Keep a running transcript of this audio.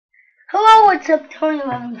Hello, what's up?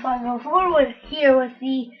 Tony11504 was here with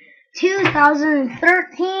the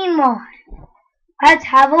 2013 mod. Let's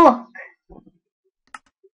have a look.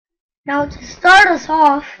 Now, to start us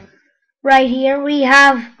off, right here, we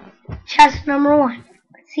have chest number 1.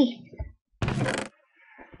 Let's see.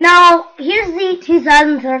 Now, here's the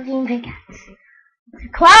 2013 pickaxe. To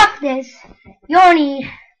craft this, you'll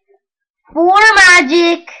need 4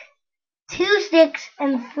 magic, 2 sticks,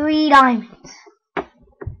 and 3 diamonds.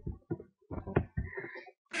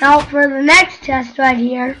 Now for the next chest right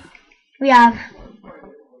here, we have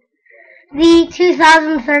the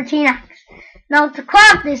 2013 axe. Now to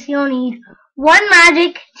craft this, you'll need 1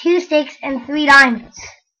 magic, 2 sticks, and 3 diamonds.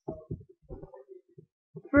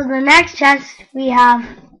 For the next chest, we have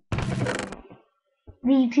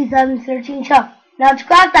the 2013 shovel. Now to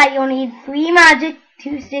craft that, you'll need 3 magic,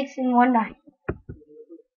 2 sticks, and 1 diamond.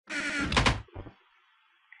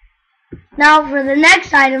 Now for the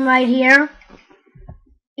next item right here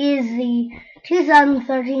is the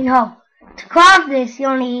 2013 hoe. To craft this,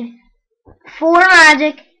 you'll need 4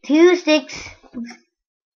 magic, 2 sticks,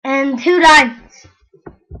 and 2 diamonds.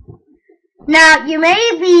 Now, you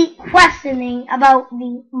may be questioning about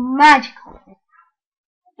the magic hoe.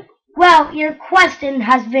 Well, your question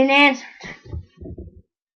has been answered.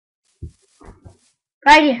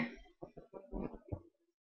 Right here.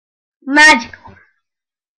 Magic ore.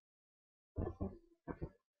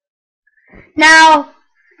 Now,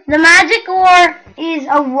 the magic ore is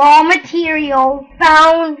a raw material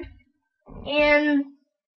found in,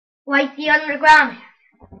 like, the underground.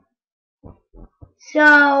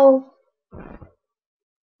 So,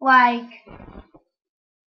 like,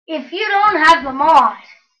 if you don't have the mod,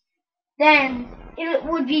 then it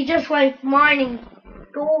would be just like mining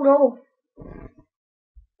gold ore.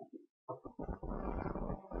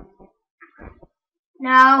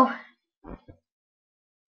 Now,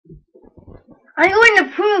 I'm going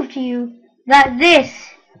to prove to you that this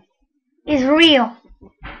is real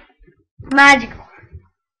magic ore.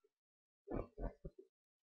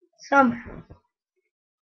 Somehow.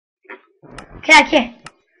 Okay, I can't.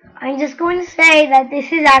 I'm just going to say that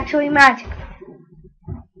this is actually magic.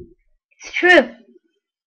 It's true.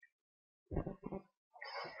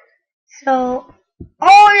 So,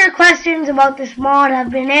 all your questions about this mod have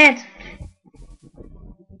been answered.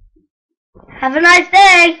 Have a nice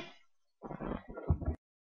day!